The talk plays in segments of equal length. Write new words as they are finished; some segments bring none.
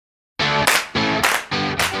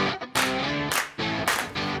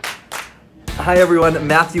Hi everyone,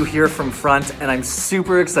 Matthew here from Front, and I'm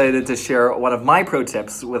super excited to share one of my pro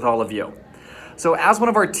tips with all of you. So as one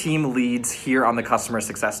of our team leads here on the customer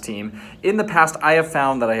success team, in the past I have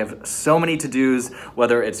found that I have so many to-dos,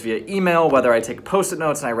 whether it's via email, whether I take Post-it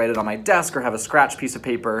notes and I write it on my desk or have a scratch piece of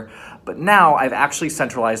paper, but now I've actually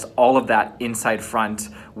centralized all of that inside Front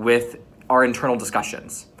with our internal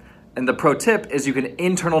discussions. And the pro tip is you can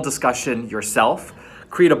internal discussion yourself,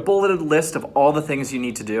 create a bulleted list of all the things you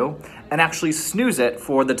need to do, and actually snooze it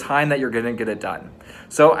for the time that you're gonna get it done.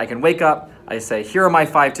 So I can wake up, I say, here are my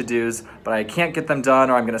 5 to-dos, but I can't get them done,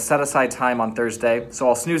 or I'm gonna set aside time on Thursday, so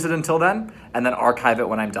I'll snooze it until then, and then archive it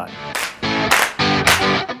when I'm done.